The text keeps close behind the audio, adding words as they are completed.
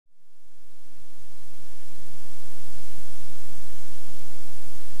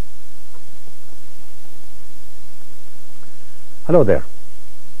Hello there.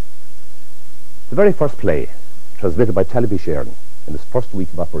 The very first play, transmitted by Telefis Eireann in its first week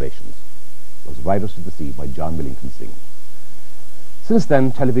of operations, was Riders to the Sea by John Millington Synge. Since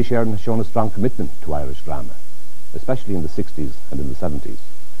then, Telefis Eireann has shown a strong commitment to Irish drama, especially in the 60s and in the 70s,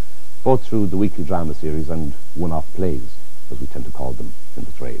 both through the weekly drama series and one-off plays, as we tend to call them in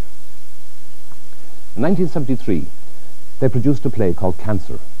the trade. In 1973, they produced a play called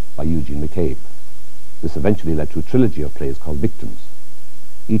Cancer by Eugene McCabe. This eventually led to a trilogy of plays called Victims,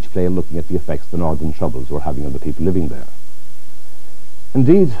 each play looking at the effects the Northern Troubles were having on the people living there.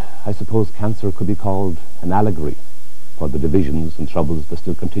 Indeed, I suppose Cancer could be called an allegory for the divisions and troubles that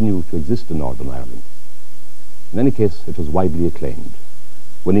still continue to exist in Northern Ireland. In any case, it was widely acclaimed,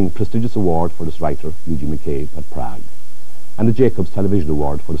 winning a prestigious award for its writer, Eugene McCabe, at Prague, and a Jacobs Television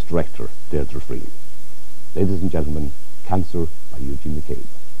Award for its director, Deirdre Friel. Ladies and gentlemen, Cancer by Eugene McCabe.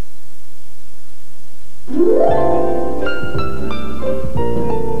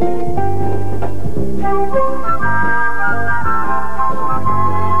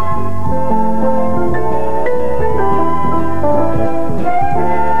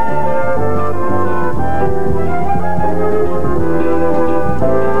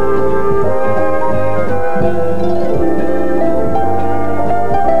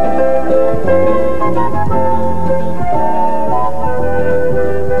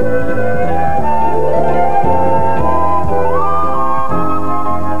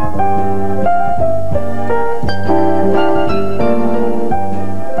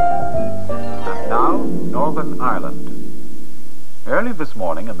 Early this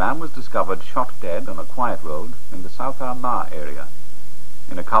morning, a man was discovered shot dead on a quiet road in the South Armagh area.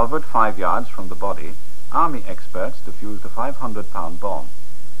 In a culvert 5 yards from the body, army experts defused a 500-pound bomb.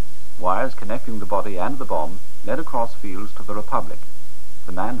 Wires connecting the body and the bomb led across fields to the Republic.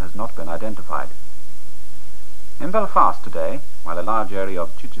 The man has not been identified. In Belfast today, while a large area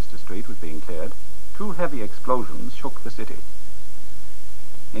of Chichester Street was being cleared, 2 heavy explosions shook the city.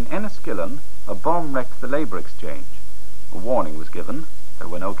 In Enniskillen, a bomb wrecked the Labour Exchange. A warning was given. There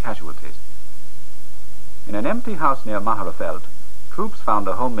were no casualties. In an empty house near Maharafelt, troops found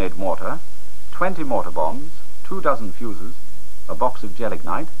a homemade mortar, 20 mortar bombs, 24 fuses, a box of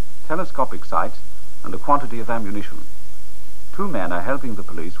gelignite, telescopic sights, and a quantity of ammunition. 2 men are helping the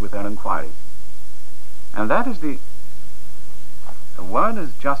police with their inquiries. And that is the word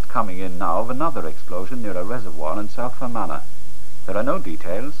is just coming in now of another explosion near a reservoir in South Fermanagh. There are no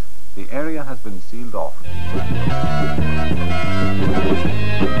details. The area has been sealed off.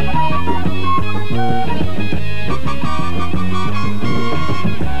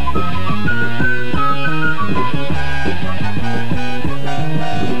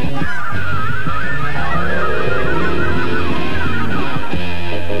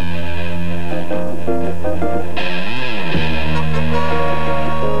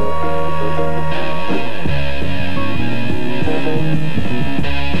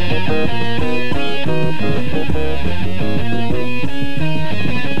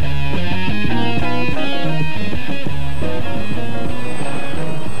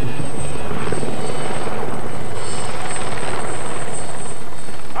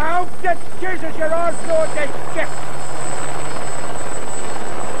 Jesus, you're all floored, they get.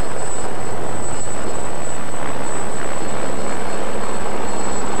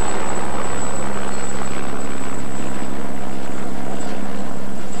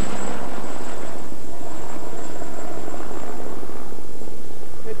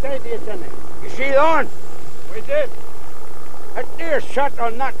 Good day to you, Johnny. You see on? We did. A deer shot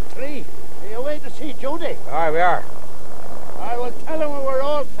on that tree. Are you away to see Judy? Aye, we are. I will tell him what we're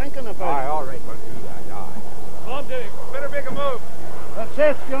all thinking about. Aye, all right, we'll do that, aye. Come on, Diddy. Better make a move. That's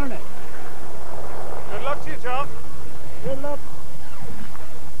it, Johnny. Good luck to you, John. Good luck.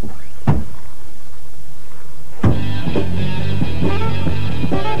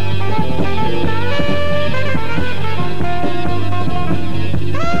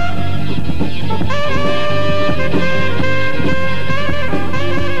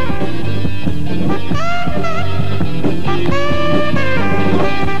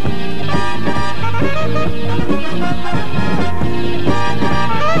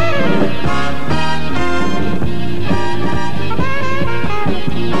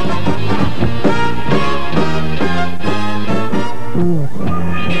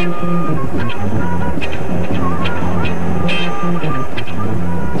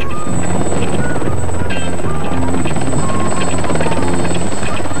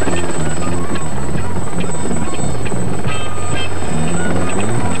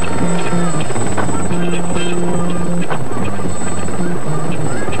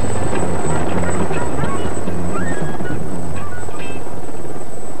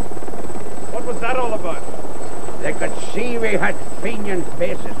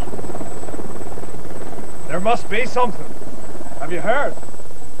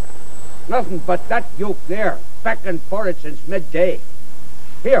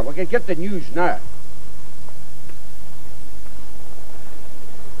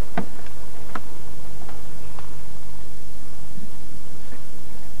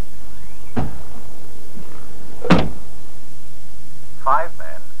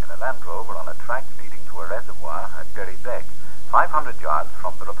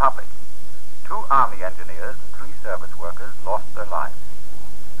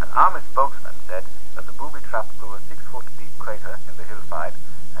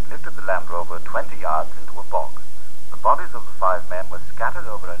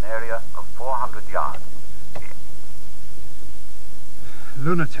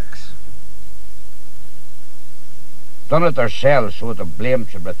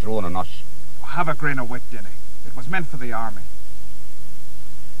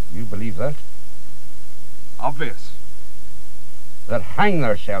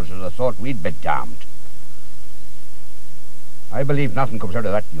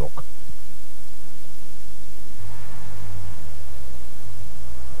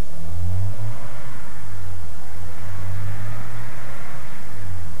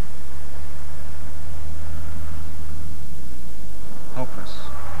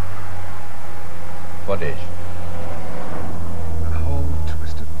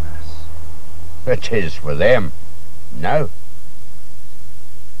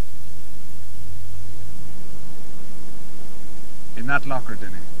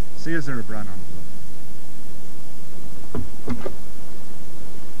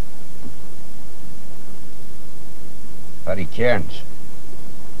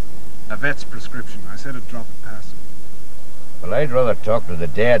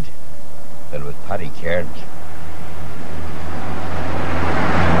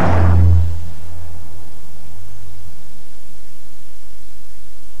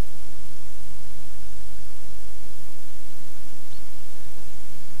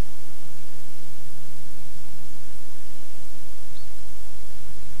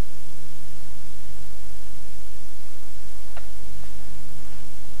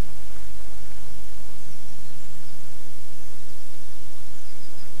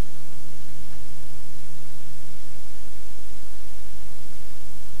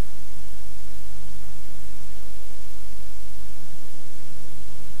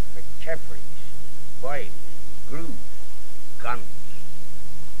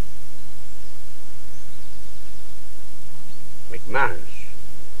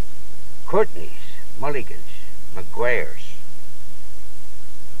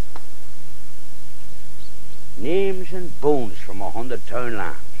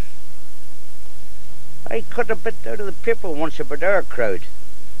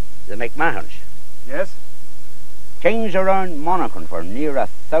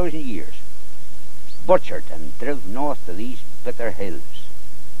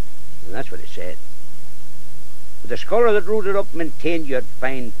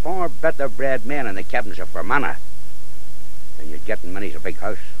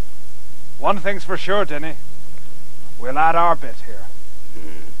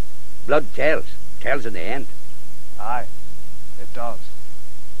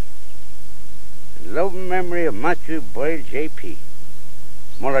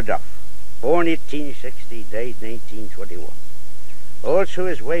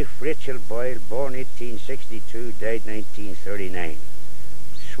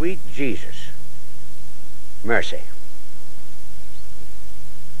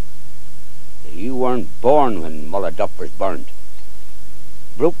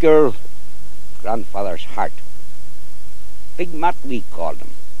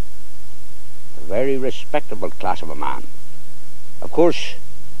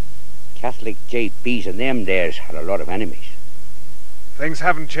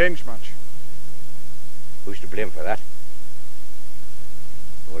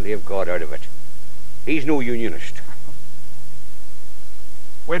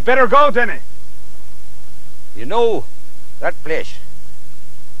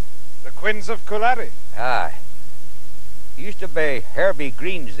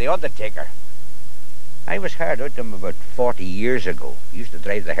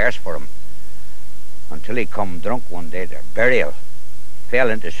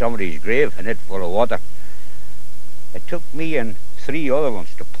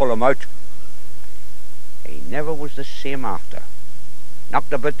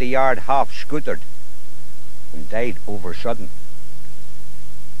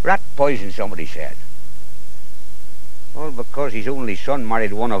 All because his only son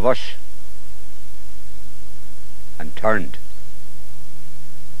married one of us and turned.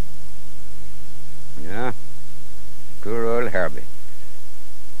 Yeah, poor old Herbie.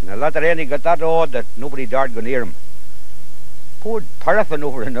 And the latter end he got that odd that nobody dared go near him. Poured paraffin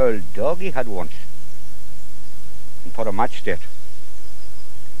over an old dog he had once and put a match to it.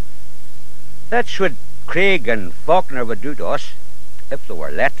 That's what Craig and Faulkner would do to us if they were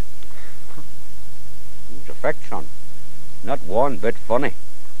let. It was a fact, son. Not one bit funny.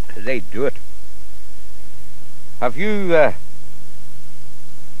 They'd do it. Have you a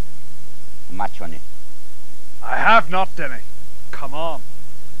match on you? I have not, Denny. Come on.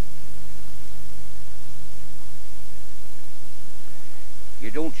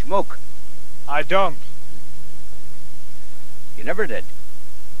 You don't smoke? I don't. You never did?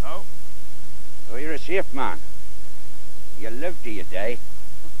 No. Oh, you're a safe man. You live till you die.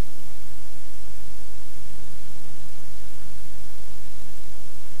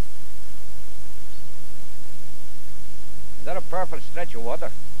 Is that a perfect stretch of water?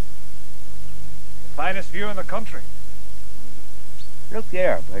 The finest view in the country. Look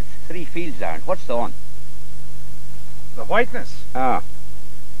there, about 3 fields down. What's the one? The whiteness. Ah.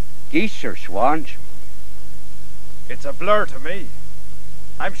 Geese or swans? It's a blur to me.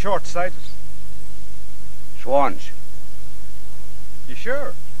 I'm short-sighted. Swans. You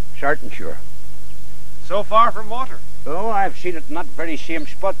sure? Certain sure. So far from water. Oh, I've seen it in that very same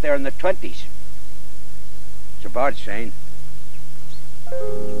spot there in the 20s. It's a bad sign.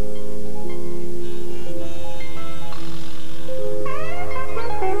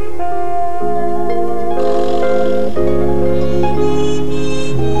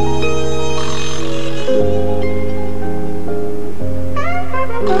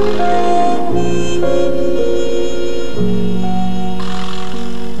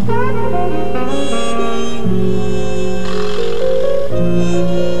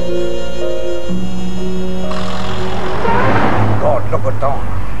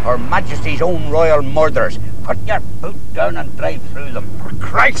 Her Majesty's own royal murderers. Put your boot down and drive through them. For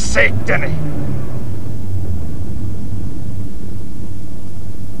Christ's sake, Denny!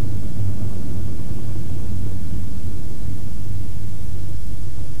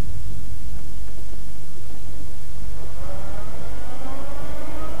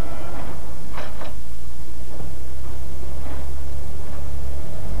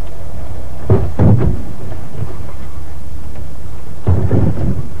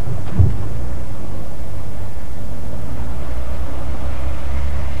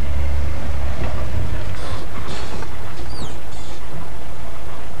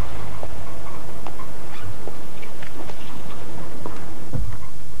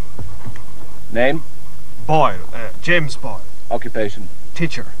 Name? Boyle, James Boyle. Occupation?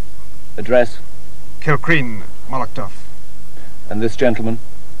 Teacher. Address? Kilcreen, Mallochduff. And this gentleman?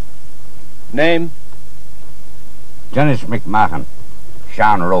 Name? Dennis McMahon,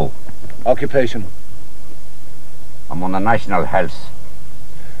 Shan Row. Occupation? I'm on the National Health.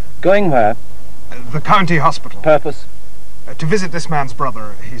 Going where? The county hospital. Purpose? To visit this man's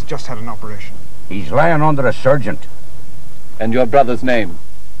brother. He's just had an operation. He's lying under a surgeon. And your brother's name?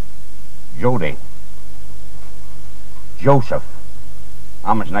 Jody. Joseph.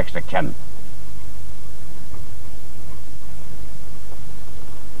 I'm his next of kin.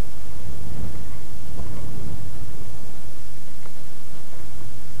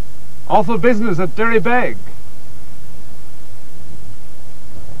 Awful business at Derrybeg.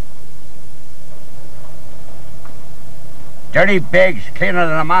 Dirty Beg's cleaner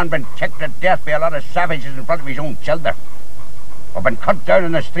than a man been kicked to death by a lot of savages in front of his own children. Or been cut down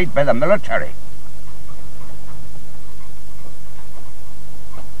in the street by the military.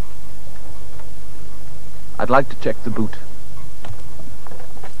 I'd like to check the boot.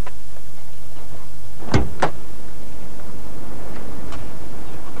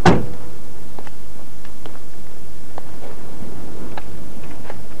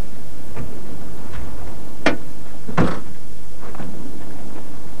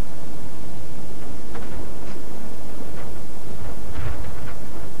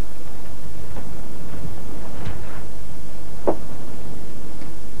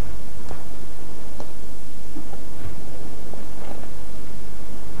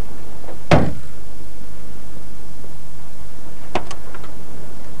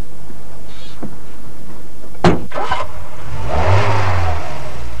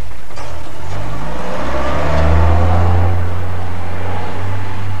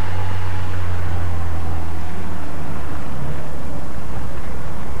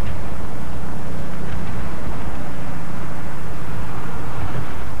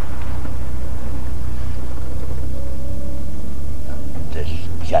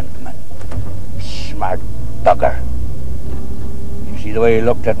 smart dogger. You see the way he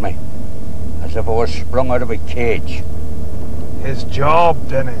looked at me? As if I was sprung out of a cage. His job,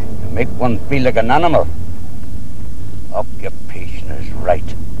 Denny. To make one feel like an animal. Occupation is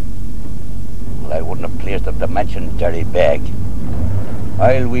right. Well, I wouldn't have placed them to mention Derry Beg.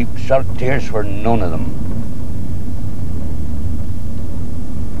 I'll weep salt tears for none of them.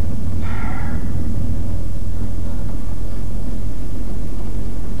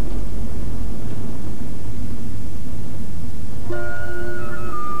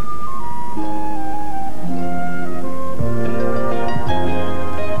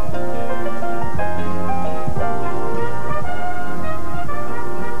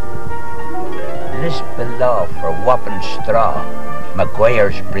 Law for whopping straw,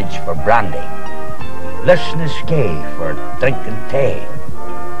 Maguire's Bridge for brandy, Lisnaskay for drinking tea,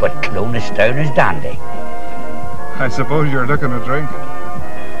 but Clonestown is dandy. I suppose you're looking to drink.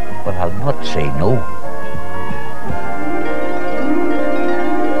 But I'll not say no.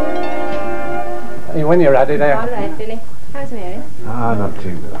 When you're ready there. All right, Billy. How's Mary? Ah, not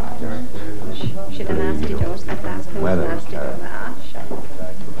too bad. She'd a nasty dose that last one. Weather was Nasty. terrible. Ah, sure.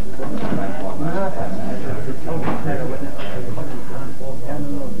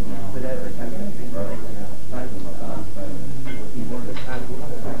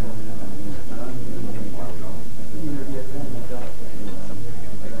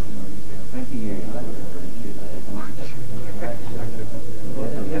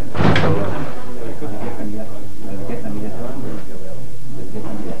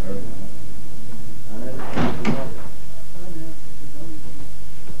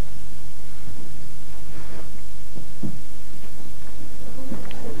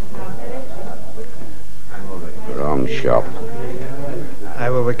 Wrong shop. Aye,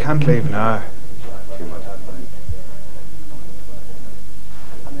 well, we can't leave now.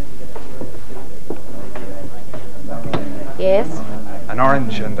 Yes? An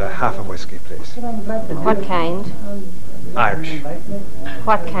orange and a half a whiskey, please. What kind? Irish.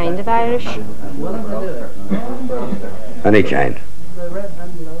 What kind of Irish? Any kind.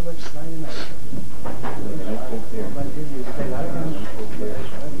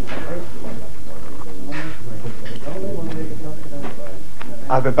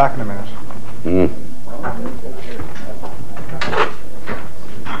 I'll be back in a minute.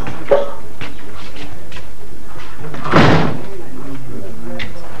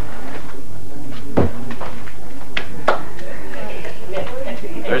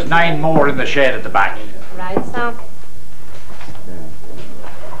 There's 9 more in the shed at the back. Right, Sam.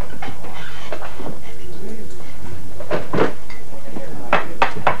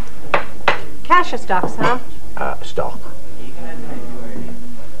 Cash or stock, Sam? Stock.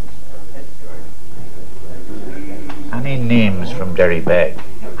 Any names from Derry Beg?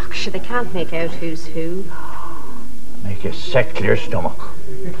 Sure, they can't make out who's who. Make you sick to your stomach.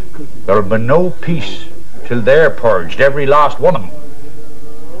 There'll be no peace till they're purged, every last one of them.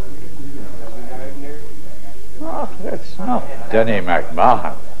 Oh, that's not Denny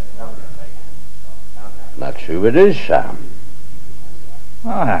McMahon. That's who it is, Sam.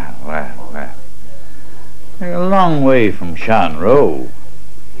 Ah, well. They're a long way from Shan Row.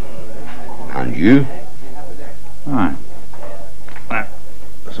 And you? Aye.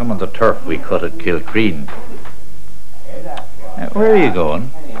 Some of the turf we cut at Kilcreen. Where are you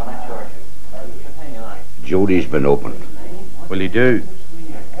going? Jody's been opened. Will you do?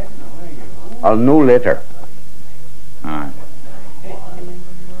 I'll know later. Aye.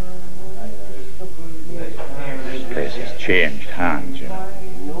 This place has changed hands, you know.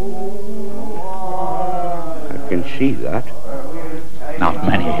 I can see that. Not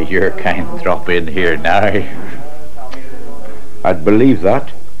many of your kind drop in here now. I'd believe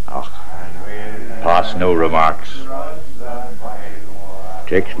that. Pass no remarks.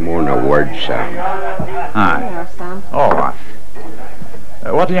 Takes more than a word, Sam. Aye. There, Sam. All right.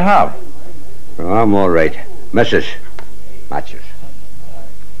 What do you have? Oh, I'm all right. Missus. Matches.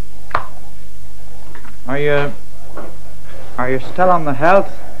 Are you still on the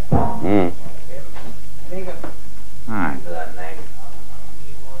health? Aye.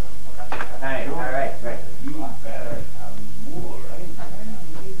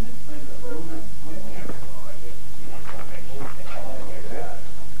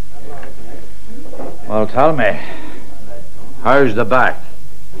 Well, tell me, how's the back?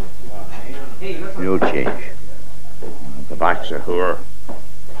 No change. The back's a whore.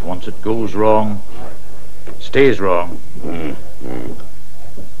 Once it goes wrong, it stays wrong.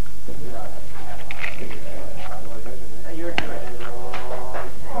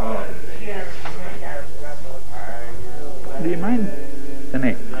 Do you mind,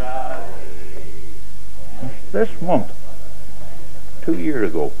 Denny? this month, 2 years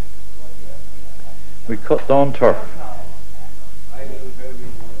ago, we cut down turf.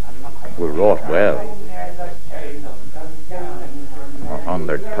 We wrought well.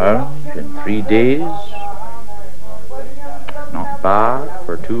 £100 in 3 days. Not bad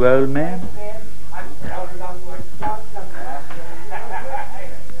for 2 old men.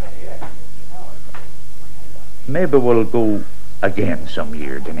 Maybe we'll go again some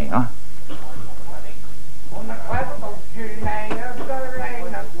year, Denny, huh?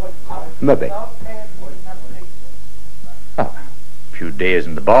 Maybe. A few days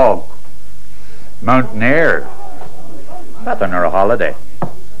in the bog. Mountain air. Nothing or a holiday.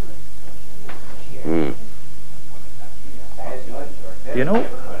 You know,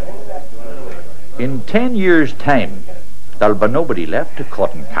 in 10 years' time, there'll be nobody left to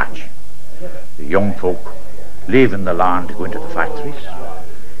cut and catch. The young folk leaving the land to go into the factories.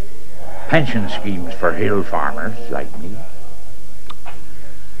 Pension schemes for hill farmers like me.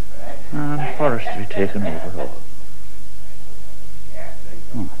 And forestry taking over all.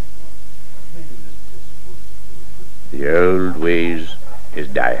 The old ways is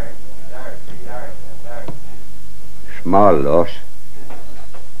dying. Small loss.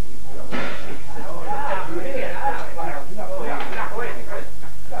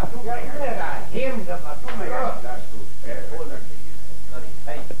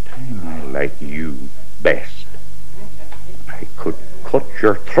 Like you best. I could cut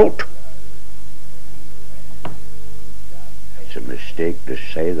your throat. It's a mistake to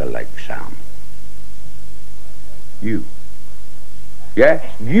say the like, Sam. You. Yes,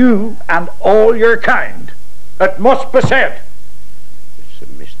 you and all your kind. It must be said. It's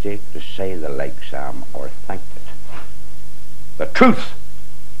a mistake to say the like, Sam, or think it. The truth.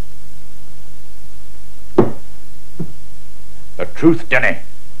 The truth, Denny.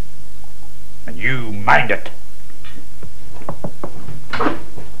 And you mind it.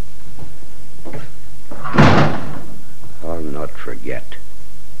 I'll not forget.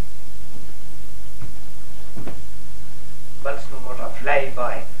 Wilson was a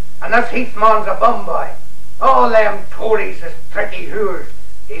flyboy, and this Heathman's a bumboy. All them Tories is pretty whores.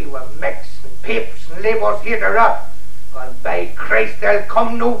 They were Micks and Papes and Labours here to rot. But by Christ, there'll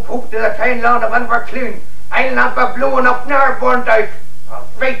come no poop to the town land of Invercloon. I'll not be blowing up nor burnt out. I'll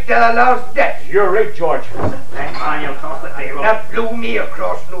fight till the last death. You're right, George. Hang on, you'll cross the table. Not blow me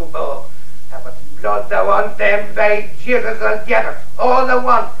across no bog. If it's blood they want, then by Jesus will get it. All they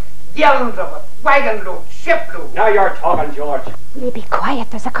want. Gallons of it. Wagon load, ship load. Now you're talking, George. Will you be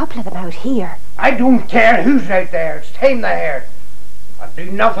quiet? There's a couple of them out here. I don't care who's out there. It's time they heard. I'll do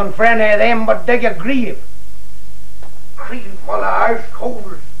nothing for any of them but dig a grave. Cream full of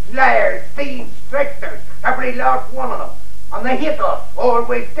householders, liars, thieves, tricksters, every last one of them. And they hate us,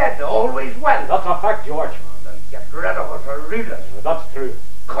 always dead, always well. That's a fact, George. They'll get rid of us or rule us. That's true.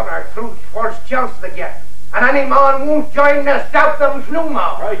 Cut our throats first chance they get. And any man won't join to stop them no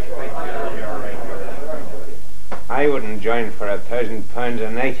more. Right. I wouldn't join for £1,000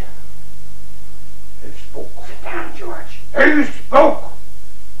 a night. Who spoke? Sit down, George. Who spoke?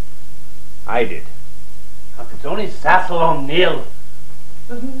 I did. Look, it's only Cecil O'Neill.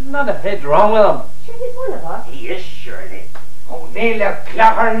 There's not a head wrong with him. Sure, he's one of us. He is, surely. O'Neill a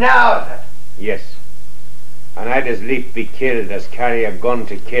clapper now, is it? Yes. And I'd as lief be killed as carry a gun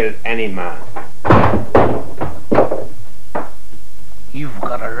to kill any man. You've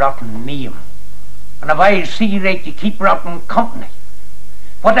got a rotten name. And if I see right, you keep rotten company.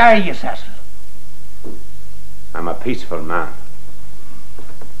 What are you, Cecil? I'm a peaceful man.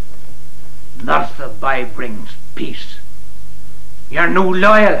 Not the boy brings peace. You're no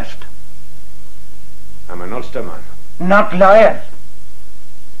loyalist. I'm an Ulster man. Not loyal.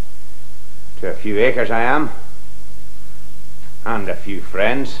 To a few acres I am. And a few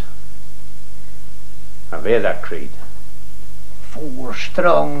friends. I've that creed. 4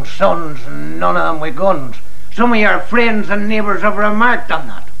 strong sons and none of them with guns. Some of your friends and neighbours have remarked on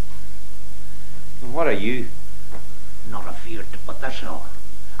that. And what are you? Not afeard to put this on.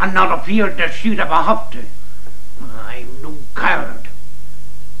 And not afeard to shoot if I have to. I'm no coward.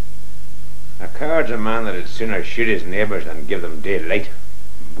 A coward's a man that'd sooner shoot his neighbours than give them daylight.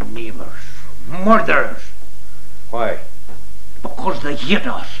 Neighbours. Murderers. Why? Because they hate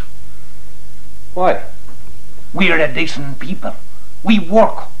us. Why? We're a decent people. We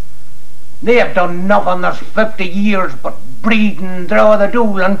work. They have done nothing this 50 years but breed and draw the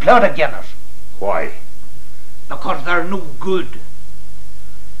dole and plot against us. Why? Because they're no good.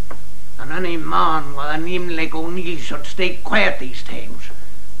 And any man with a name like O'Neill should stay quiet these times.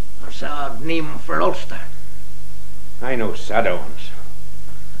 A sad name for Ulster. I know sad ones.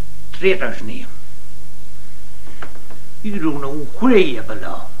 Traitor's name. You don't know where you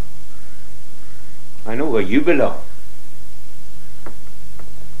belong. I know where you belong.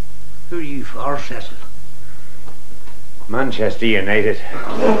 Who are you for, Cecil? Manchester United.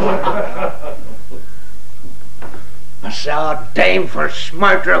 I saw a dime for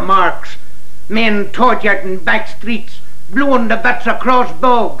smart remarks. Men tortured in back streets, blowing the bits across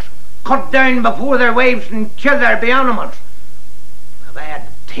bogs, cut down before their wives and killed their be animals. If I had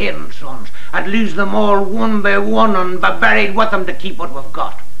 10 sons, I'd lose them all one by one and be buried with them to keep what we've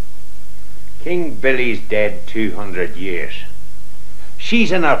got. King Billy's dead 200 years.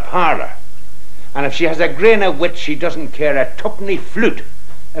 She's in her parlour, and if she has a grain of wit, she doesn't care a tuppenny flute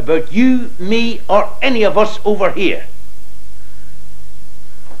about you, me, or any of us over here.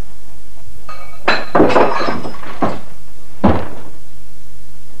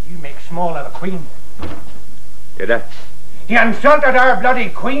 You make small of the Queen. Did I? He insulted our bloody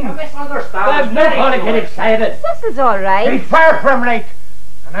Queen. There's no point to get excited. This is all right. He's far from right.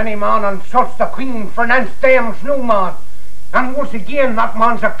 And any man insults the Queen for Nance Dame's no man. And once again, that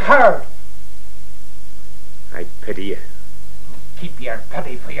man's a coward. I pity you. Keep your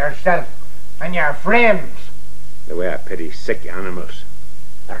pity for yourself and your friends. The way I pity sick animals.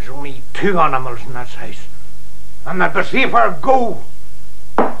 There's only 2 animals in this house. And they'd be safer go.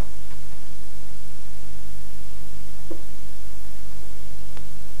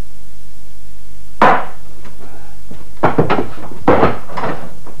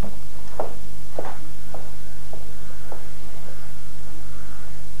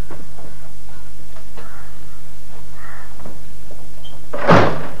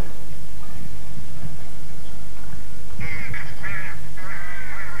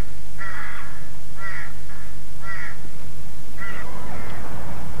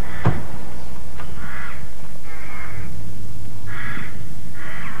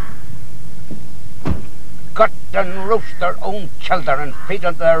 Cut and roast their own children and feed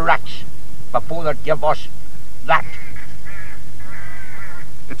them to the rats before they give us that.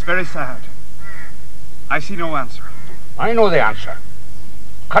 It's very sad. I see no answer. I know the answer.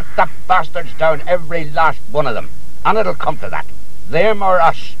 Cut the bastards down, every last one of them, and it'll come to that. Them or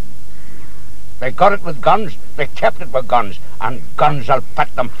us. They got it with guns, they kept it with guns, and guns will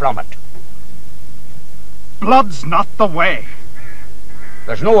pat them from it. Blood's not the way.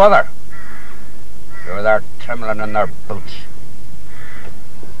 There's no other. You're there trembling in their boots.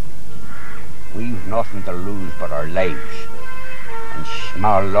 We've nothing to lose but our lives, and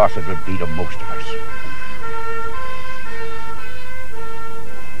small loss it would be to most of us.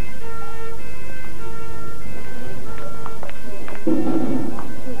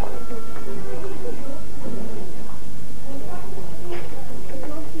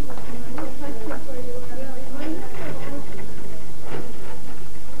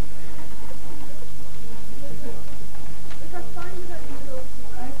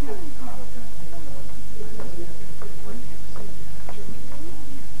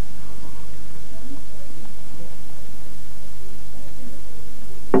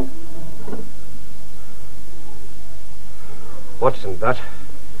 What's in that?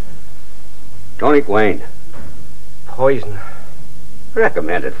 Tonic wine. Poison.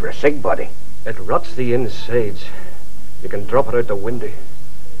 Recommended for a sick body. It rots the insides. You can drop it out the window.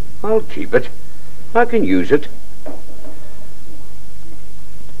 I'll keep it. I can use it.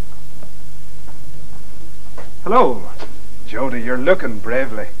 Hello, Jody, you're looking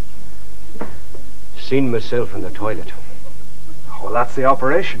bravely. Seen myself in the toilet. Well, that's the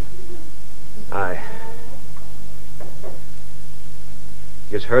operation. Aye.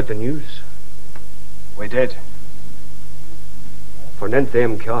 You've heard the news? We did. For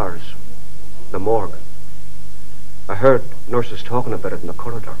them cars, the morgue. I heard nurses talking about it in the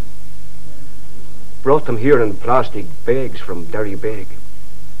corridor. Brought them here in plastic bags from Derrybeg.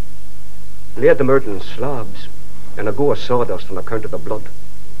 Laid them out in slabs and a go of sawdust on account of the blood.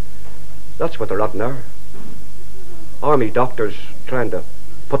 That's what they're at now. Army doctors trying to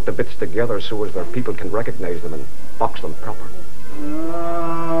put the bits together so as their people can recognize them and box them proper.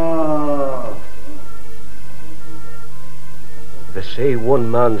 They say one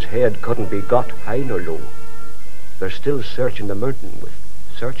man's head couldn't be got high nor low. They're still searching the mountain with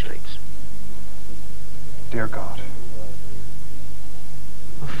searchlights. Dear God.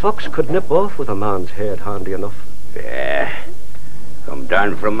 A fox could nip off with a man's head handy enough. Yeah. Come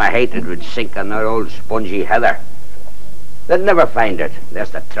down from my height, it would sink on that old spongy heather. They'd never find it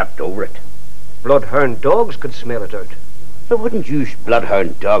unless they tripped over it. Bloodhound dogs could smell it out. They wouldn't use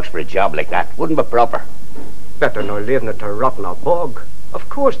bloodhound dogs for a job like that. Wouldn't be proper. Better nor leaving it to rot in a bog. Of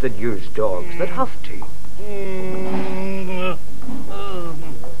course they'd use dogs. They'd have to.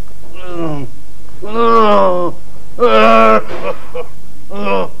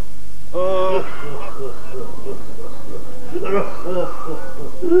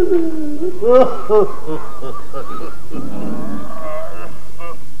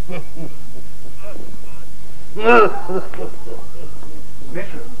 Mitchell,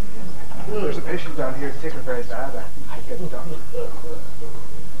 there's a patient down here sick and very bad. I should get the doctor.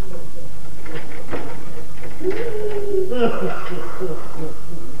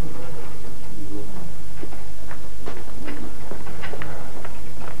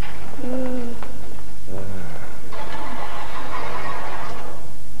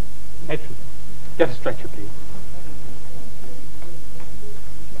 Mitchell, get a stretcher, please.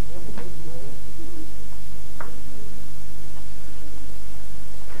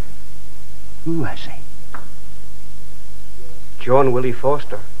 Who has he? John Willie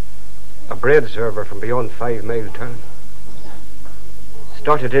Foster, a bread server from beyond 5 Mile town.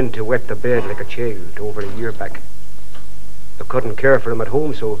 Started in to wet the bed like a child over a year back. They couldn't care for him at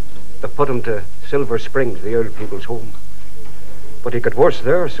home, so they put him to Silver Springs, the old people's home. But he got worse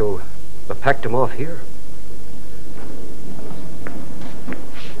there, so they packed him off here.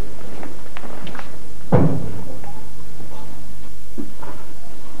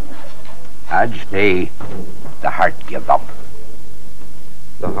 I'd say the heart gave up.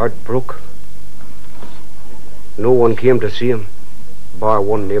 The heart broke. No one came to see him, bar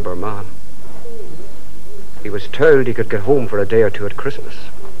one neighbour man. He was told he could get home for a day or two at Christmas.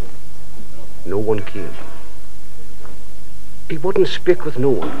 No one came. He wouldn't speak with no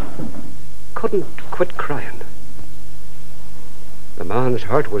one. Couldn't quit crying. The man's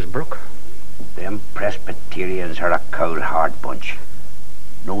heart was broke. Them Presbyterians are a cold, hard bunch.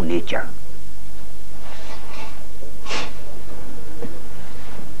 No nature.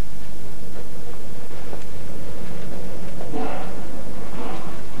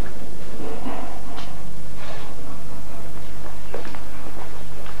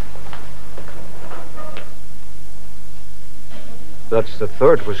 That's the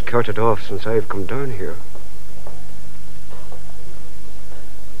third was carted off since I've come down here.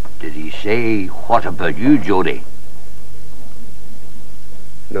 Did he say what about you, Jody?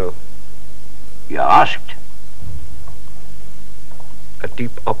 No. You asked? A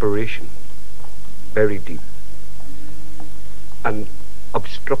deep operation. Very deep. An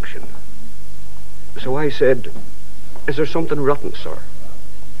obstruction. So I said, is there something rotten, sir?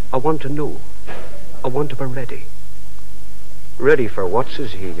 I want to know. I want to be ready. Ready for what,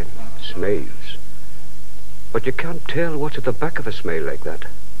 says he, and smiles. But you can't tell what's at the back of a smile like that.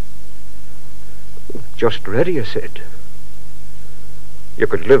 Just ready, I said. You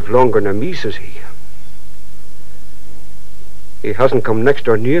could live longer than me, says he. He hasn't come next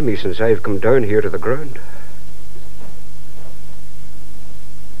or near me since I've come down here to the ground.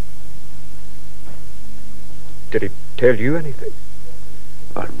 Did he tell you anything?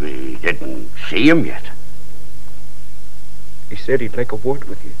 Well, we didn't see him yet. He said he'd like a word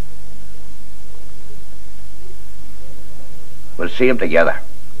with you. We'll see him together.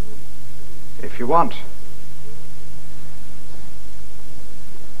 If you want.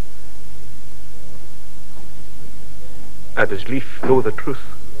 I'd as lief know the truth,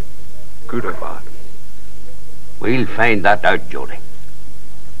 good or bad. We'll find that out, Jody.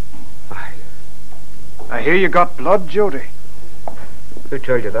 Aye. I hear you got blood, Jody. Who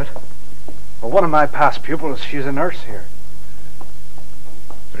told you that? Well, one of my past pupils, she's a nurse here.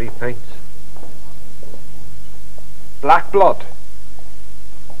 3 pints. Black blood.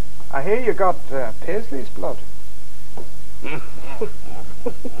 I hear you got Paisley's blood.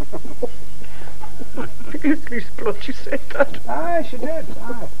 Paisley's blood, she said that. Aye, she did.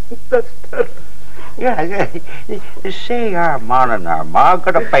 Aye. That's terrible. Yeah, they say our man and our ma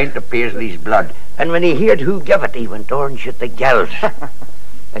got a pint of Paisley's blood, and when he heard who gave it, he went orange at the gills.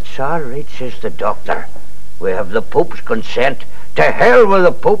 It's all right, says the doctor. We have the Pope's consent. To hell with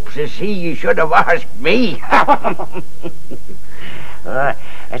the Pope, says he. You should have asked me.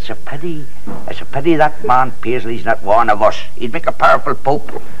 It's a pity that man Paisley's not one of us. He'd make a powerful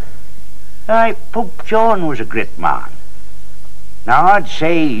Pope. Aye, Pope John was a great man. Now, I'd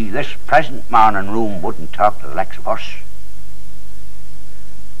say this present man in Rome wouldn't talk to the likes of us.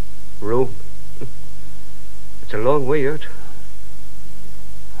 Rome? It's a long way out.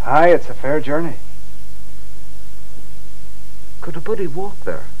 Aye, it's a fair journey. Could a buddy walk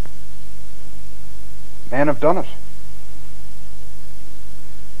there? Men have done it.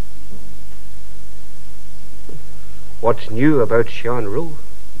 What's new about Sean Rowe?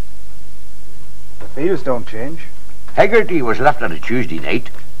 The fields don't change. Hegarty was left on a Tuesday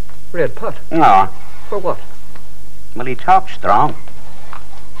night. Red pot? No. For what? Well, he talks strong.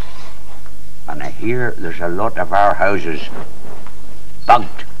 And I hear there's a lot of our houses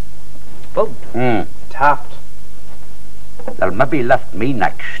bugged. Bugged? Tapped. They'll maybe left me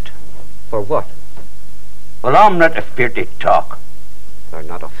next. For what? Well, I'm not afeard to talk. They're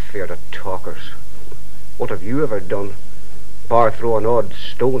not afeard of talkers. What have you ever done? Bar throw an odd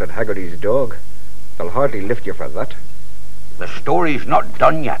stone at Haggerty's dog. They'll hardly lift you for that. The story's not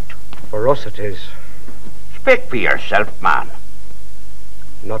done yet. For us it is. Speak for yourself, man.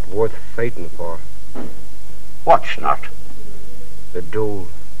 Not worth fighting for. What's not? The dole,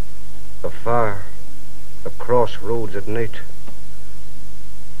 the fire, the crossroads at night.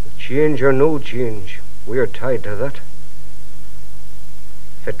 Change or no change, we're tied to that.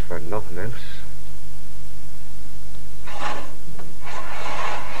 Fit for nothing else.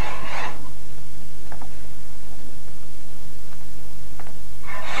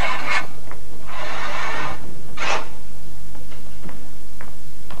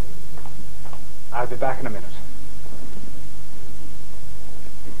 I'll be back in a minute.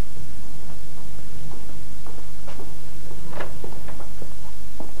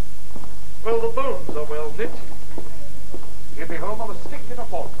 Well, the bones are well knit. He'll be home on a stick in a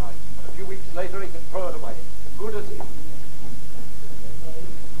fortnight, and a few weeks later he can throw it away. As good as new.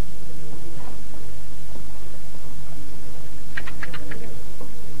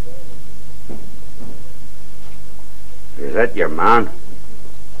 Is that your man?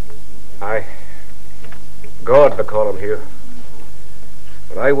 Aye. God, they call him here.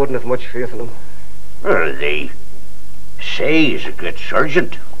 But I wouldn't have much faith in him. Well, they say he's a good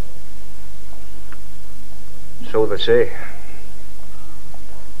sergeant. So they say.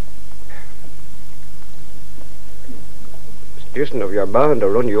 It's decent of your man to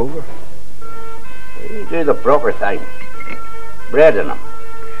run you over. He do the proper thing. Bread in him.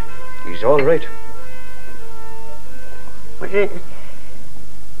 He's all right. But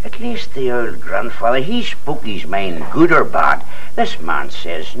at least the old grandfather, he spoke his mind good or bad. This man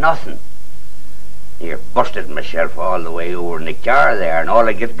says nothing. You're busted myself all the way over in the car there, and all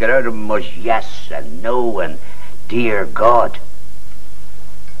I get out of him was yes and no and dear God.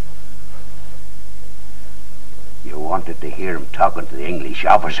 You wanted to hear him talking to the English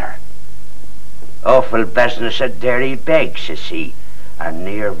officer. Awful business at Derry Beg, says he, and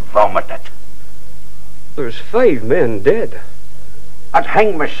near vomited. There's 5 men dead. I'd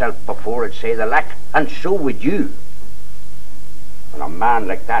hang myself before I'd say the lack, and so would you. And a man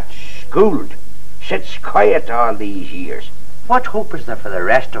like that, schooled, sits quiet all these years. What hope is there for the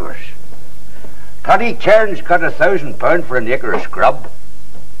rest of us? Toddy Cairns got £1,000 for an acre of scrub.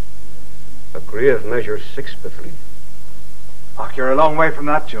 A grave measures 6th. Och, you're a long way from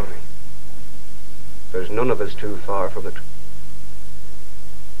that, Jody. There's none of us too far from it.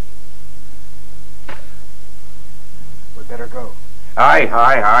 We'd better go.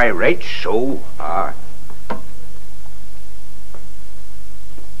 Aye, right so, aye.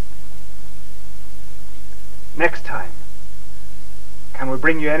 Next time, can we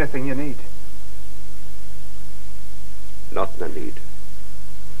bring you anything you need? Nothing I need.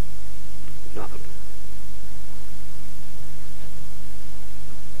 Nothing.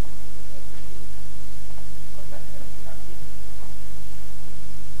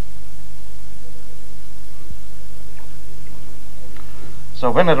 So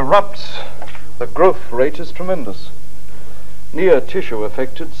when it erupts, the growth rate is tremendous. Near tissue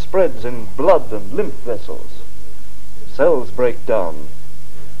affected spreads in blood and lymph vessels. Cells break down.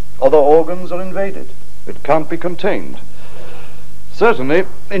 Other organs are invaded. It can't be contained. Certainly,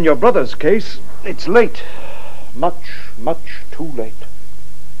 in your brother's case, it's late. Much, much too late.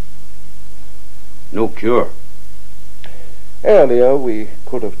 No cure. Earlier we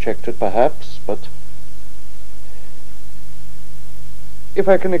could have checked it perhaps, but if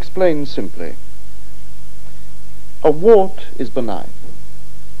I can explain simply, a wart is benign.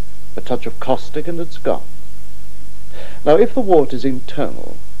 A touch of caustic and it's gone. Now if the wart is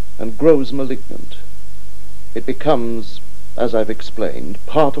internal and grows malignant, it becomes, as I've explained,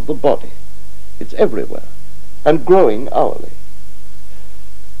 part of the body. It's everywhere and growing hourly.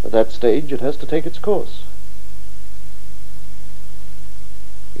 At that stage it has to take its course.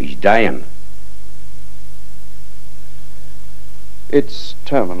 He's dying. It's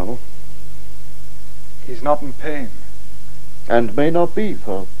terminal. He's not in pain. And may not be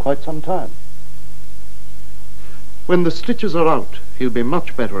for quite some time. When the stitches are out, he'll be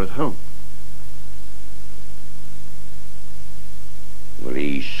much better at home. Will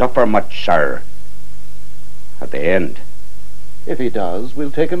he suffer much, sir, at the end? If he does,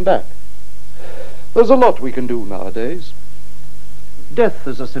 we'll take him back. There's a lot we can do nowadays. Death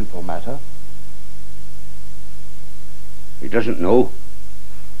is a simple matter. He doesn't know?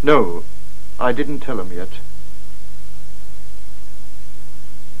 No, I didn't tell him yet.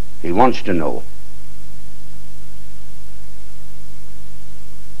 He wants to know.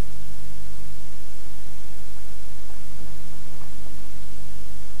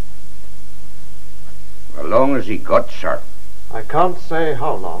 long has he got, sir? I can't say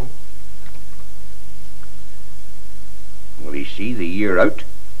how long. Will he see the year out?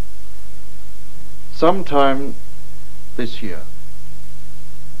 Sometime this year.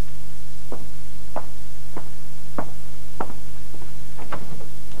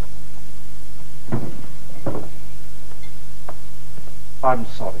 I'm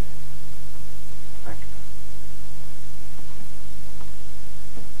sorry. Thank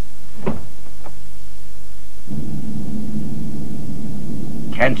you.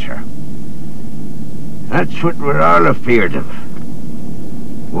 Cancer. That's what we're all afeard of.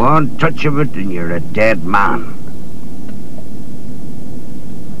 One touch of it and you're a dead man.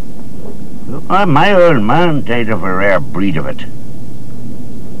 My old man died of a rare breed of it.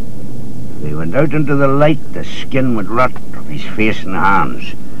 If he went out into the light, the skin would rot off his face and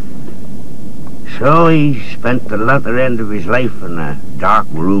hands. So he spent the latter end of his life in a dark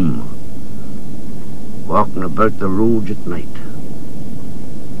room, walking about the roads at night.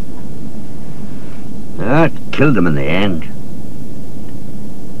 That killed him in the end.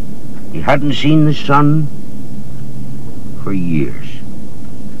 He hadn't seen the sun for years.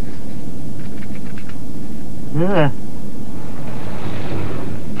 Yeah.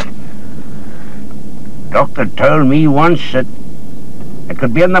 Doctor told me once that it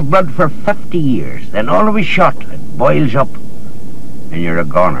could be in the blood for 50 years. Then all of a shot, it boils up and you're a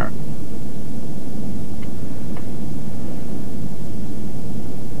goner.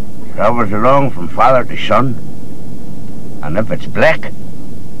 Travels along from father to son, and if it's black,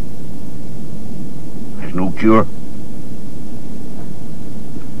 there's no cure.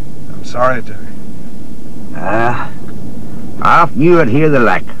 I'm sorry, Terry. Half knew I'd hear the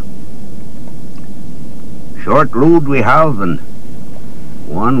lack. Short road we have, and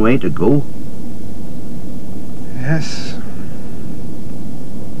one way to go. Yes.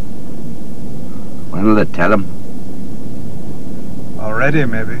 When'll they tell him? Already,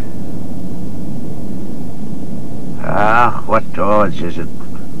 maybe. What odds is it?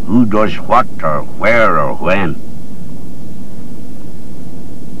 Who does what, or where, or when?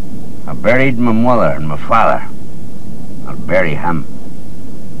 I buried my mother and my father. I'll bury him.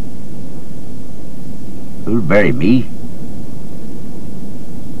 Who'll bury me?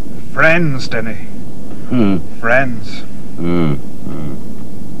 Friends, Denny. Friends.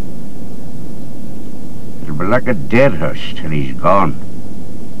 It'll be like a dead horse till he's gone.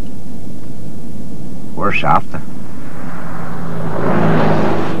 Worse after.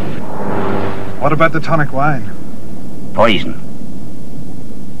 What about the tonic wine? Poison.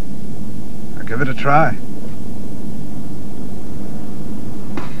 I'll give it a try.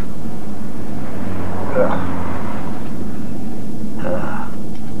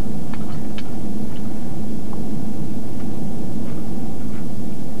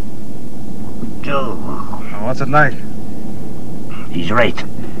 What's it like? He's right.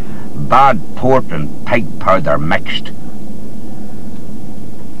 Bad port and pig powder mixed.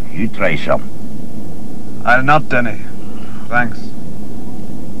 You try some. I'll not, Denny. Thanks.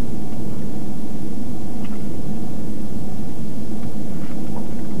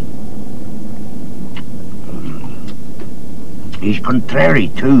 He's contrary,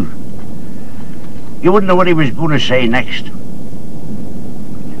 too. You wouldn't know what he was going to say next.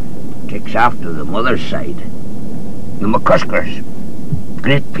 Takes after the mother's side. The McCuskers.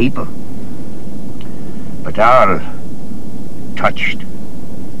 Great people. But all touched.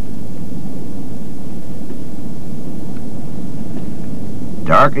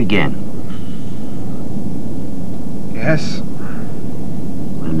 Dark again. Yes.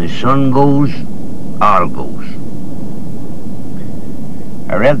 When the sun goes, all goes.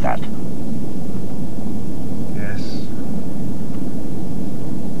 I read that. Yes.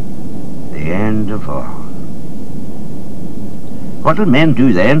 The end of all. What'll men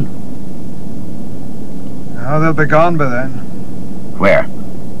do then? Oh, they'll be gone by then. Where?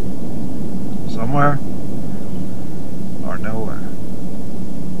 Somewhere. Or nowhere.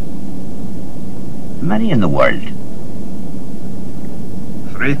 Many in the world.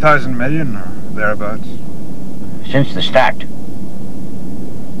 3,000 million or thereabouts. Since the start.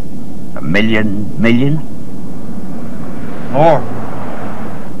 1 million? More.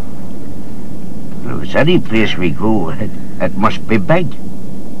 If it's any place we go, it must be big.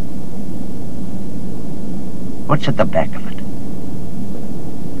 What's at the back of it?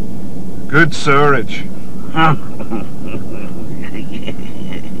 Good sewerage.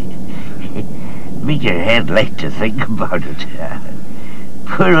 Make your head like to think about it.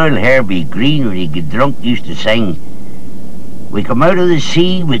 Poor old Herbie Green, when he get drunk, used to sing, "We come out of the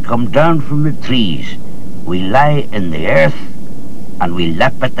sea, we come down from the trees. We lie in the earth, and we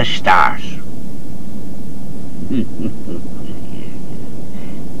lap at the stars."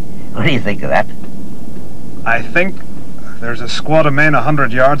 What do you think of that? I think there's a squad of men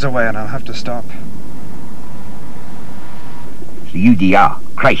 100 yards away and I'll have to stop. So you the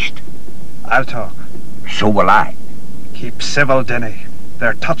Christ. I'll talk. So will I. Keep civil, Denny.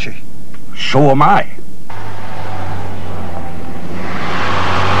 They're touchy. So am I.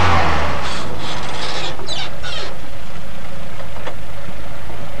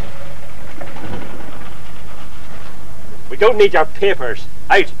 We don't need your papers.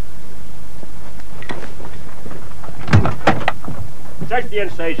 Out! Search the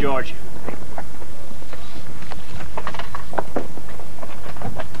inside, George.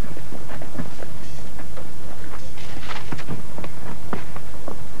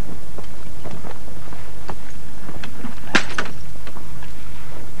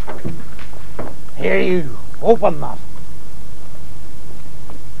 Here you, open that.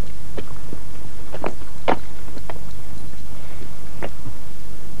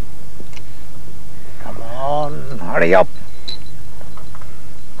 Come on, hurry up.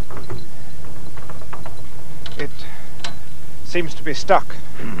 It seems to be stuck.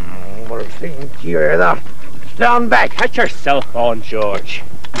 Well, think you hear that? Stand back. Hit yourself on, George.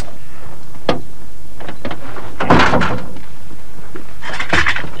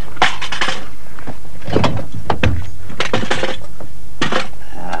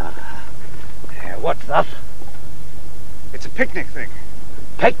 What's that? It's a picnic thing.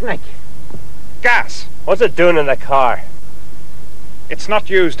 Picnic? Gas. What's it doing in the car? It's not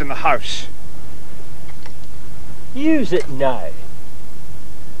used in the house. Use it now.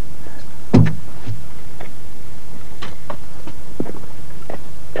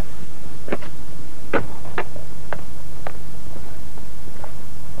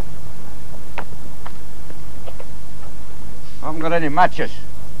 I haven't got any matches.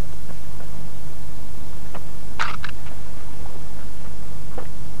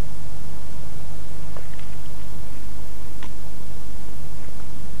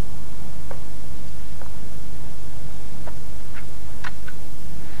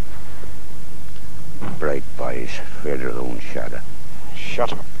 Bright boys, afraid of their own shadow.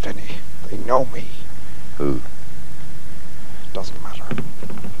 Shut up, Denny. They know me. Who? Doesn't matter.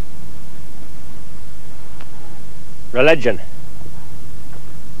 Religion.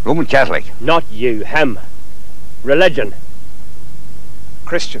 Roman Catholic. Not you, him. Religion.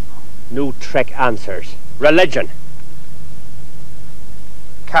 Christian. No trick answers. Religion.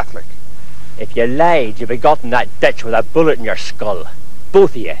 Catholic. If you lied, you'd be got in that ditch with a bullet in your skull.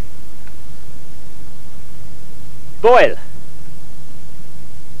 Both of you. Boyle.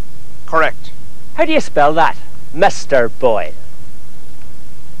 Correct. How do you spell that? Mr. Boyle.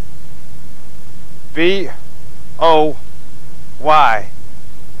 B-O-Y-L-E.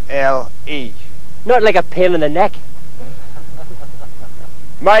 Not like a pain in the neck.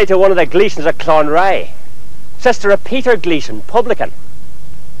 Married to one of the Gleasons of Clonray. Sister of Peter Gleason, publican.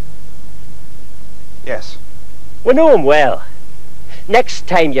 Yes. We know him well. Next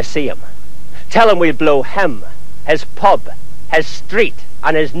time you see him, tell him we'll blow him, his pub, his street,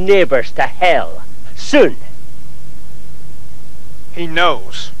 and his neighbours to hell. Soon. He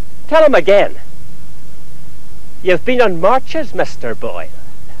knows. Tell him again. You've been on marches, Mr. Boyle.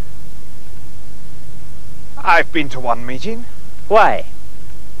 I've been to one meeting. Why?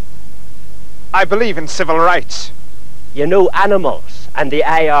 I believe in civil rights. You know animals and the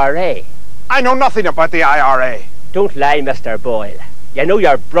IRA. I know nothing about the IRA. Don't lie, Mr. Boyle. You know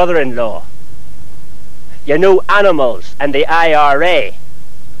your brother-in-law. You know animals and the IRA.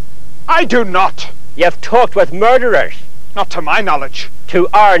 I do not. You've talked with murderers. Not to my knowledge. To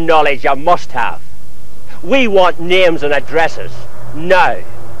our knowledge you must have. We want names and addresses. Now.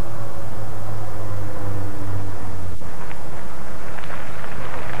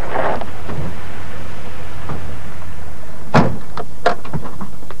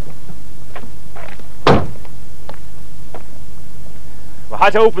 We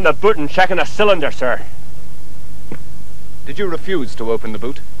had to open the boot and check in a cylinder, sir. Did you refuse to open the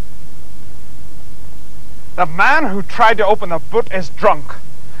boot? The man who tried to open the boot is drunk.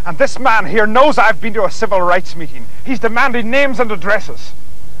 And this man here knows I've been to a civil rights meeting. He's demanding names and addresses.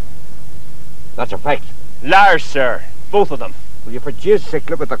 That's a fact. Liars, sir. Both of them. Will you for Jesus' sake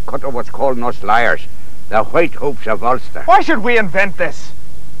look at the cut of what's calling us liars? The White Hopes of Ulster. Why should we invent this?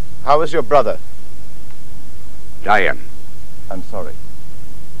 How is your brother? Dying. I'm sorry.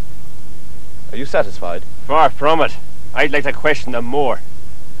 Are you satisfied? Far from it. I'd like to question them more.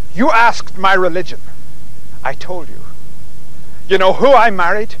 You asked my religion. I told you. You know who I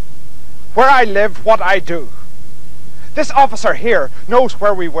married, where I live, what I do. This officer here knows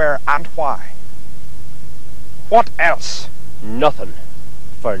where we were and why. What else? Nothing.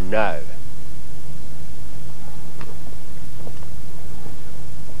 For now.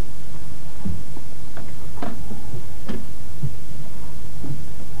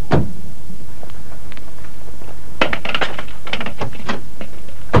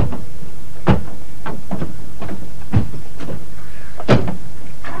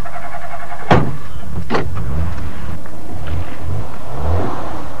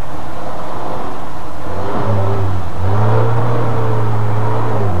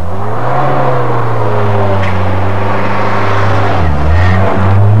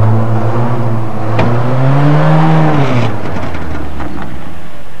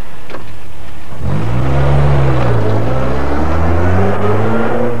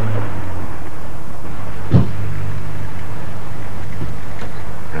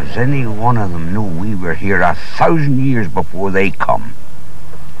 Any one of them knew we were here 1,000 years before they come.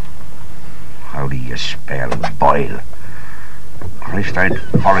 How do you spell boil? Christ, I'd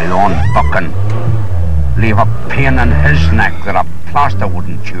hurry on bucking. Leave a pain in his neck that a plaster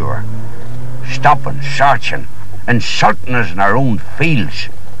wouldn't cure. Stopping, searching, insulting us in our own fields.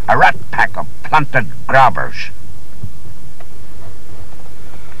 A rat pack of planted grabbers.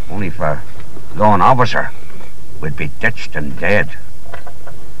 Only for law officer, we'd be ditched and dead.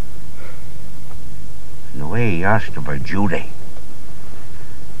 And the way he asked about Judy,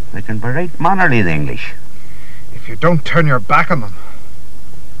 they can be right mannerly, the English. If you don't turn your back on them.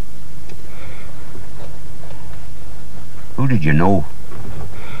 Who did you know?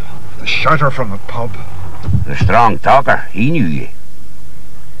 The shouter from the pub. The strong talker, he knew you.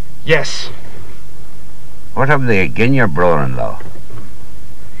 Yes. What have they again your brother-in-law?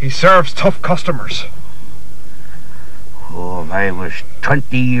 He serves tough customers. Oh, if I was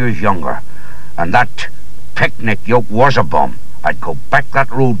 20 years younger, and that picnic yoke was a bum, I'd go back that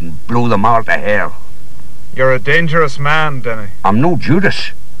road and blow them all to hell. You're a dangerous man, Denny. I'm no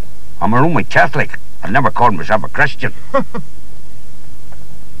Judas. I'm a Roman Catholic. I've never called myself a Christian.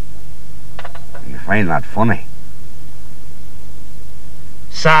 You find that funny?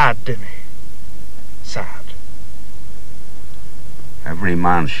 Sad, Denny. Sad. Every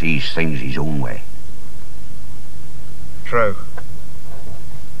man sees things his own way. True.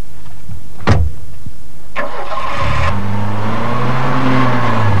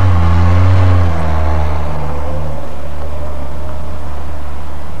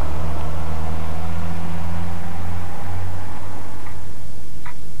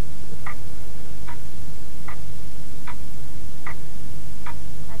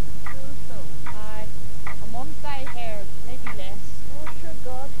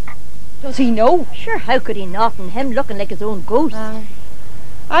 Does he know? Sure, how could he not, and him looking like his own ghost?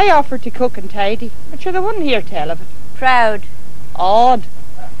 I offered to cook and tidy, but sure they wouldn't hear tell of it. Proud. Odd.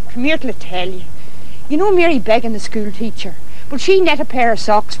 Come here till I tell you. You know Mary Began, the school teacher, but she net a pair of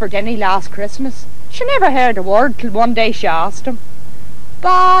socks for Denny last Christmas. She never heard a word till one day she asked him.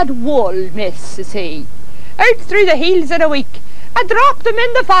 Bad wool, miss, says he. Out through the heels in a week. I dropped them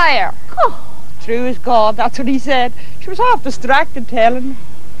in the fire. Oh, true as God, that's what he said. She was half distracted telling me.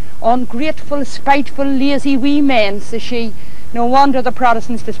 Ungrateful, spiteful, lazy wee men, says she. No wonder the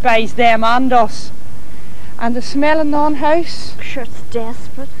Protestants despise them and us. And the smell in the house? Sure, it's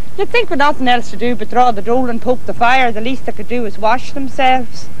desperate. You'd think with nothing else to do but draw the dole and poke the fire, the least they could do is wash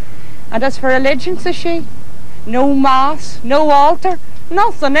themselves. And as for religion, says she, no mass, no altar,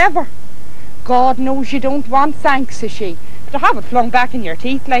 nothing ever. God knows you don't want thanks, says she, but to have it flung back in your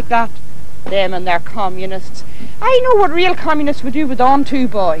teeth like that. Them and their communists. I know what real communists would do with on two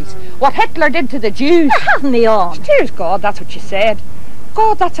boys. What Hitler did to the Jews. You're having me on. Dear God, that's what you said.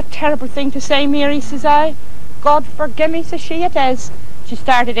 God, that's a terrible thing to say, Mary, says I. God forgive me, says she, it is. She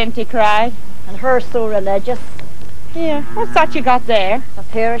started in to cry. And her so religious. Here, what's that you got there? A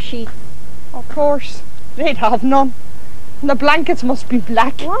pair of sheets. Of course, they'd have none. And the blankets must be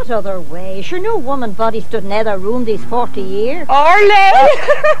black. What other way? Sure, no woman body stood in either room these 40 years. Orley!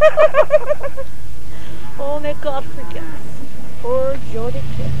 Oh, may God forgive us. Poor Jody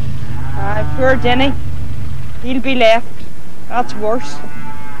kid. Aye, poor Denny. He'll be left. That's worse.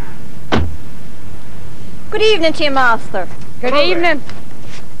 Good evening to you, Master. Good evening.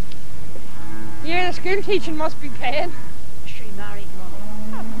 Yeah, the school teaching must be paying. She married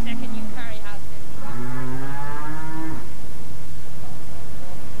money. Second you carry has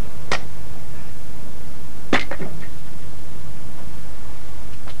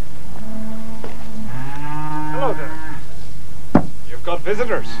Hello there. You've got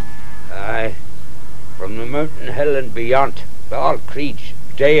visitors. Aye. From the mountain hill and beyond. All creeds,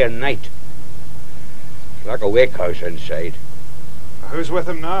 day and night. It's like a wake house inside. Who's with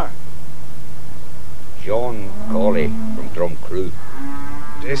him now? John Gawley from Drumcrew.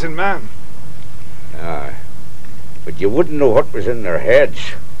 Decent man. Aye. But you wouldn't know what was in their heads.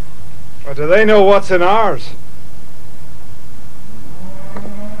 Or do they know what's in ours?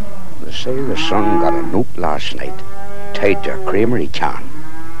 They say the son got a note last night, tied to a creamery can.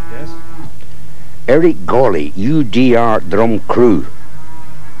 Yes? Eric Gawley, UDR Drumcrew.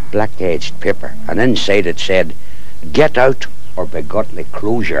 Black-edged paper. And inside it said, "Get out or be godly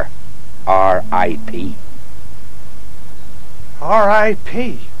closure. R.I.P."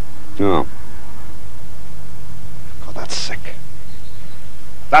 R.I.P.? Oh. God, that's sick.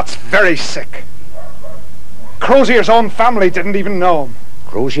 That's very sick. Crozier's own family didn't even know him.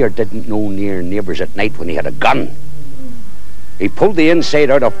 Crozier didn't know near neighbours at night when he had a gun. He pulled the inside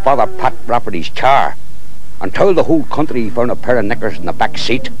out of Father Pat Rafferty's car and told the whole country he found a pair of knickers in the back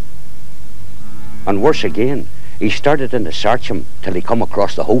seat. And worse again, he started in to search him till he come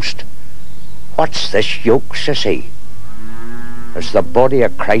across the host. "What's this yoke?" says he. "It's the body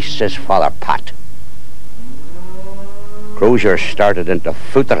of Christ," says Father Pat. Crozier started in to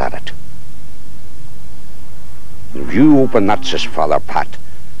footer at it. "If you open that," says Father Pat,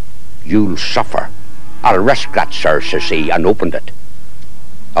 "you'll suffer. I'll risk that, sir," says he, and opened it.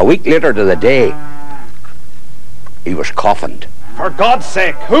 A week later to the day, he was coffined. For God's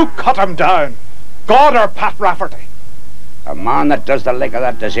sake, who cut him down? God or Pat Rafferty? A man that does the like of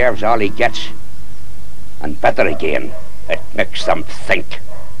that deserves all he gets. And better again, it makes them think.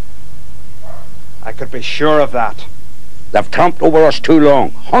 I could be sure of that. They've tramped over us too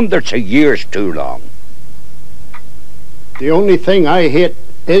long, hundreds of years too long. The only thing I hate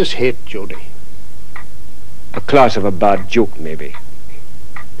is hate, Jody. A class of a bad joke, maybe.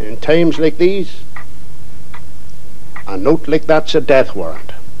 In times like these, a note like that's a death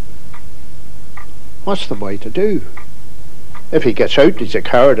warrant. What's the boy to do? If he gets out, he's a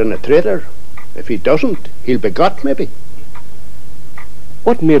coward and a traitor. If he doesn't, he'll be got, maybe.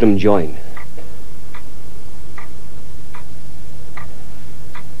 What made him join?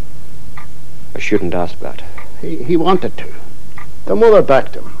 I shouldn't ask that. He wanted to. The mother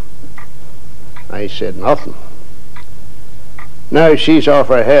backed him. I said nothing. Now she's off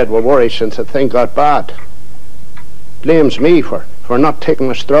her head with worry since the thing got bad. Blames me for not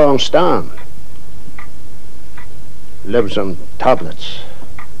taking a strong stand. Lives on tablets.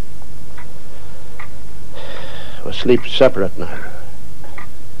 We sleep separate now.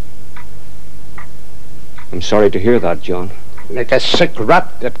 I'm sorry to hear that, John. Like a sick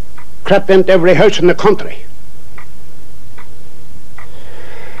rat that crept into every house in the country.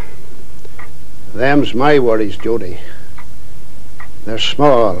 Them's my worries, Jody. They're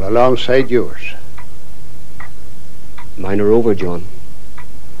small alongside yours. Mine are over, John.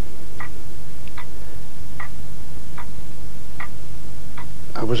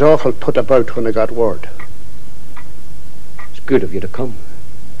 I was awful put about when I got word. It's good of you to come.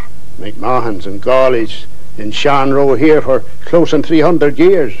 McMahons and Gawleys in Shanrow here for close on 300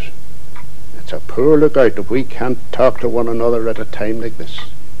 years. It's a poor lookout if we can't talk to one another at a time like this.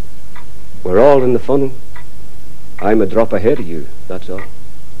 We're all in the funnel. I'm a drop ahead of you, that's all.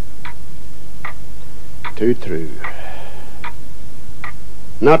 Too true.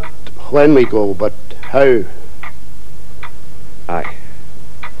 Not when we go, but how. Aye.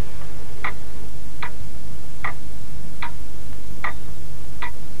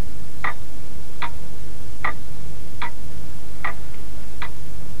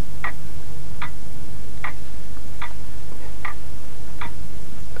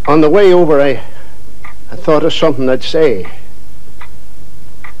 On the way over, I thought of something I'd say.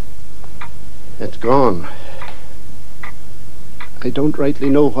 It's gone. I don't rightly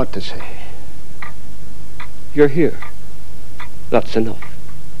know what to say. You're here. That's enough.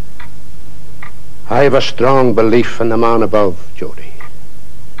 I have a strong belief in the man above, Jody.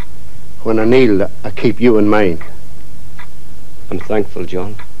 When I kneel, I keep you in mind. I'm thankful,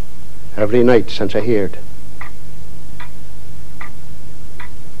 John. Every night since I heard.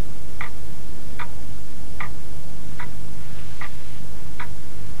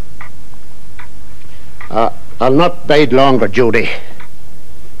 I'll not bide longer, Judy.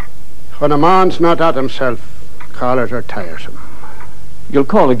 When a man's not at himself, callers are tiresome. You'll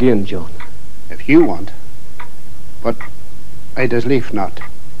call again, John. If you want. But I'd as lief not.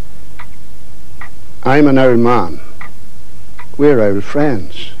 I'm an old man. We're old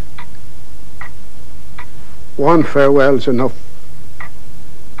friends. One farewell's enough.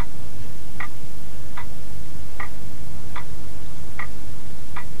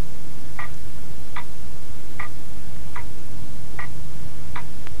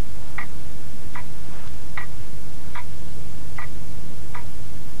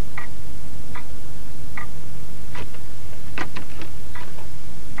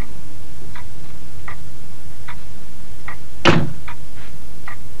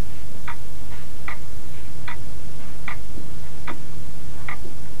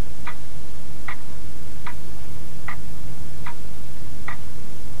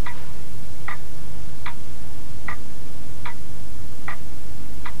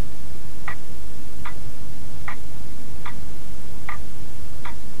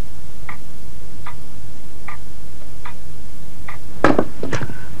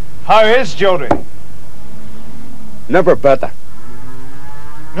 How is Jody? Never better.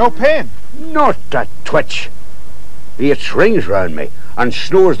 No pain? Not a twitch. He eats rings round me and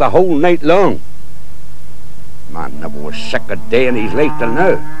snores the whole night long. Man never was sick a day in his life till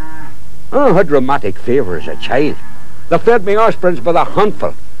now. I had rheumatic fever as a child. They fed me aspirins by the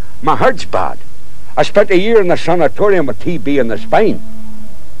handful. My heart's bad. I spent a year in the sanatorium with TB in the spine.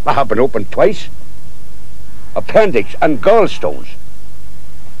 I have been opened twice. Appendix and gallstones.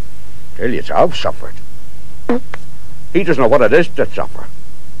 Tell you, I've suffered. He doesn't know what it is to suffer.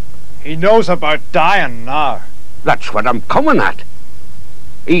 He knows about dying now. That's what I'm coming at.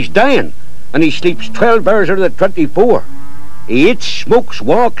 He's dying, and he sleeps 12 hours out of the 24. He eats, smokes,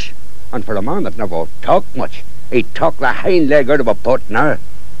 walks, and for a man that never talked much, he'd talk the hind leg out of a pot now.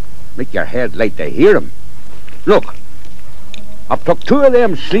 Make your head light to hear him. Look, I've took 2 of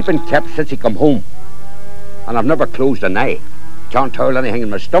them sleeping caps since he come home, and I've never closed an eye. Can't hold anything in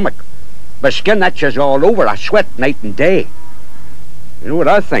my stomach. My skin itches all over. I sweat night and day. You know what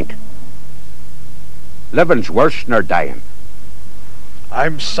I think? Living's worse than dying.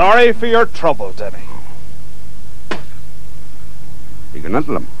 I'm sorry for your trouble, Denny. You can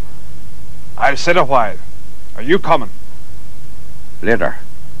handle him. I'll sit a while. Are you coming? Later.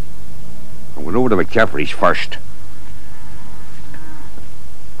 I'm going over to McCaffrey's first.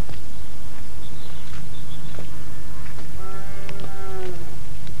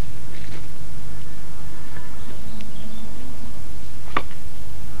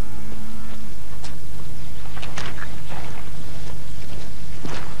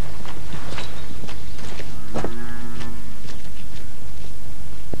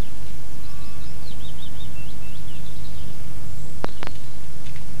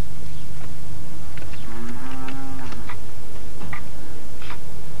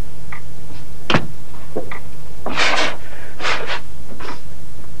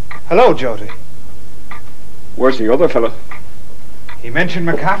 Hello, Jody. Where's the other fellow? He mentioned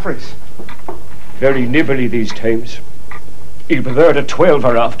McCaffrey's. Very nibbley these times. He'll be there at 12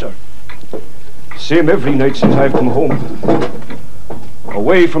 or after. Same every night since I've come home.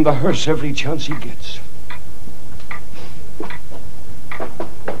 Away from the hearse every chance he gets.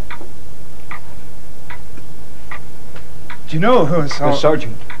 Do you know who is the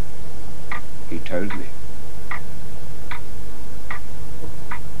sergeant? He told me.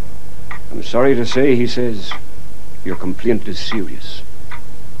 I'm sorry to say, he says, your complaint is serious.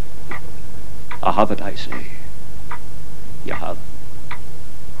 I have it, I say. You have.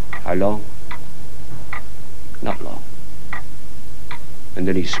 How long? Not long. And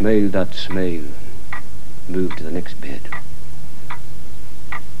then he smiled that smile, moved to the next bed.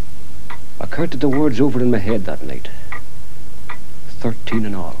 I counted the words over in my head that night. 13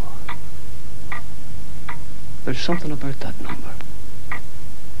 in all. There's something about that number.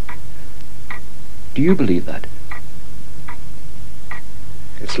 Do you believe that?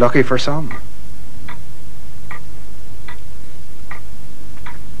 It's lucky for some.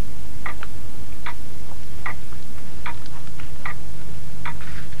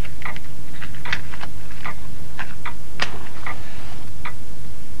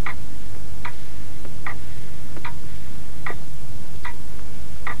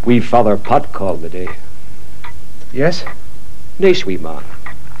 Wee Father Pat called the day. Yes? Nice wee man.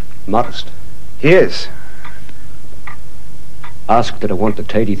 Modest. He is. Asked did I want to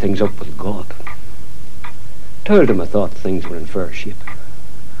tidy things up with God. Told him I thought things were in fair shape.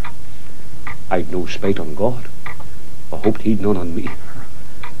 I'd no spite on God. I hoped he'd none on me.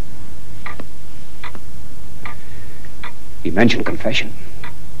 He mentioned confession.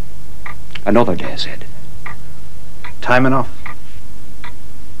 Another day, I said. Time enough.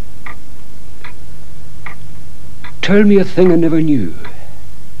 Tell me a thing I never knew.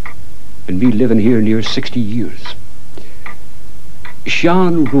 And me living here near 60 years.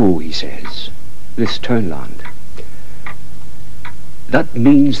 Shan Row, he says, this townland. That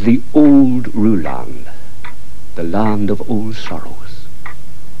means the old Ruland, the land of old sorrows.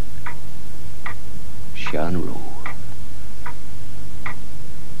 Shan Row.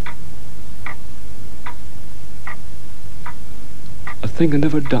 A thing I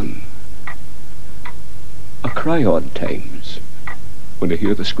never done. I cry odd times when I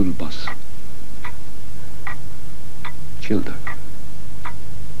hear the school bus. Children.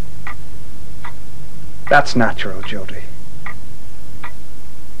 That's natural, Jody.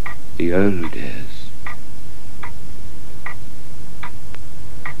 The old days.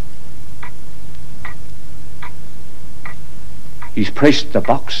 He's priced the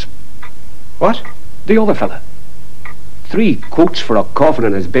box. What? The other fella. 3 coats for a coffin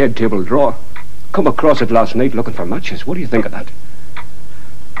in his bed table drawer. Come across it last night looking for matches. What do you think of that?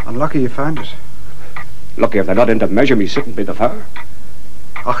 Unlucky you found it. Lucky if they're not in to measure me sitting by the fire.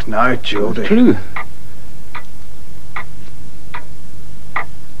 Ach, now, Jody. True.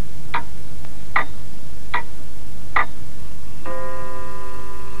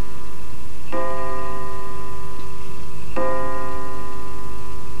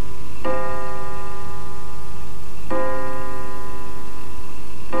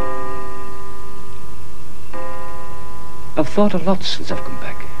 I've thought a lot since I've come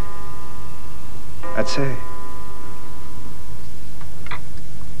back. I'd say.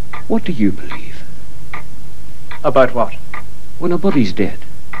 What do you believe? About what? When a body's dead.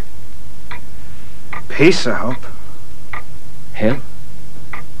 Peace, I hope. Hell?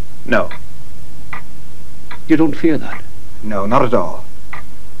 No. You don't fear that? No, not at all.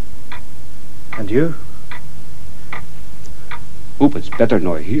 And you? Hope it's better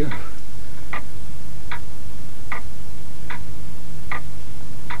nor here.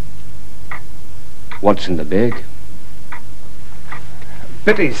 What's in the bag?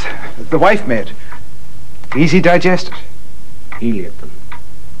 Bitties, the wife made. Easy digested. He'll eat them.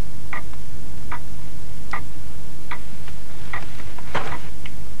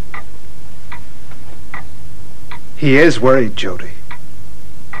 He is worried, Jody.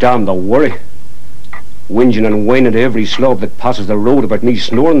 Damn the worry. Whinging and whining to every slob that passes the road about me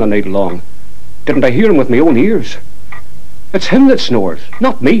snoring the night long. Didn't I hear him with my own ears? It's him that snores,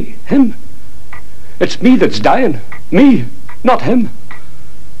 not me, him. It's me that's dying. Me, not him.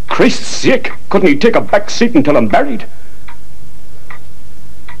 Christ's sake, couldn't he take a back seat until I'm buried?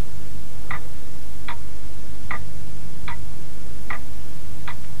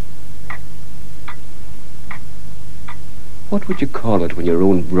 What would you call it when your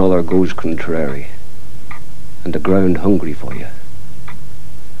own brother goes contrary and the ground hungry for you?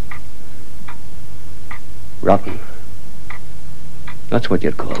 Rotten. That's what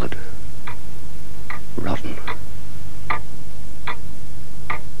you'd call it. Rotten.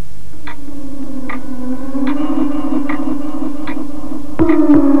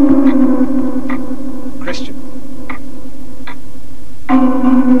 Christian.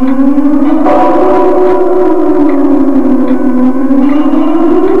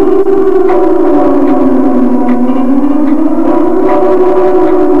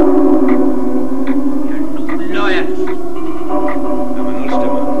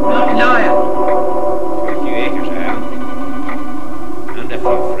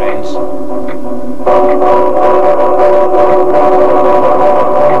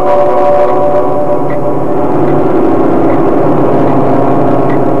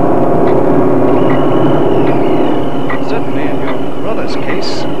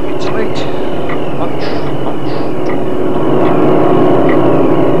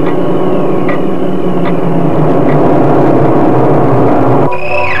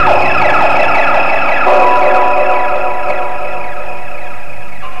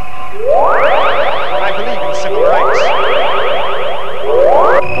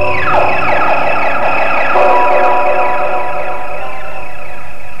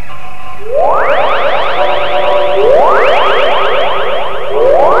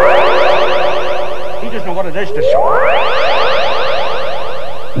 He doesn't know what it is to suffer.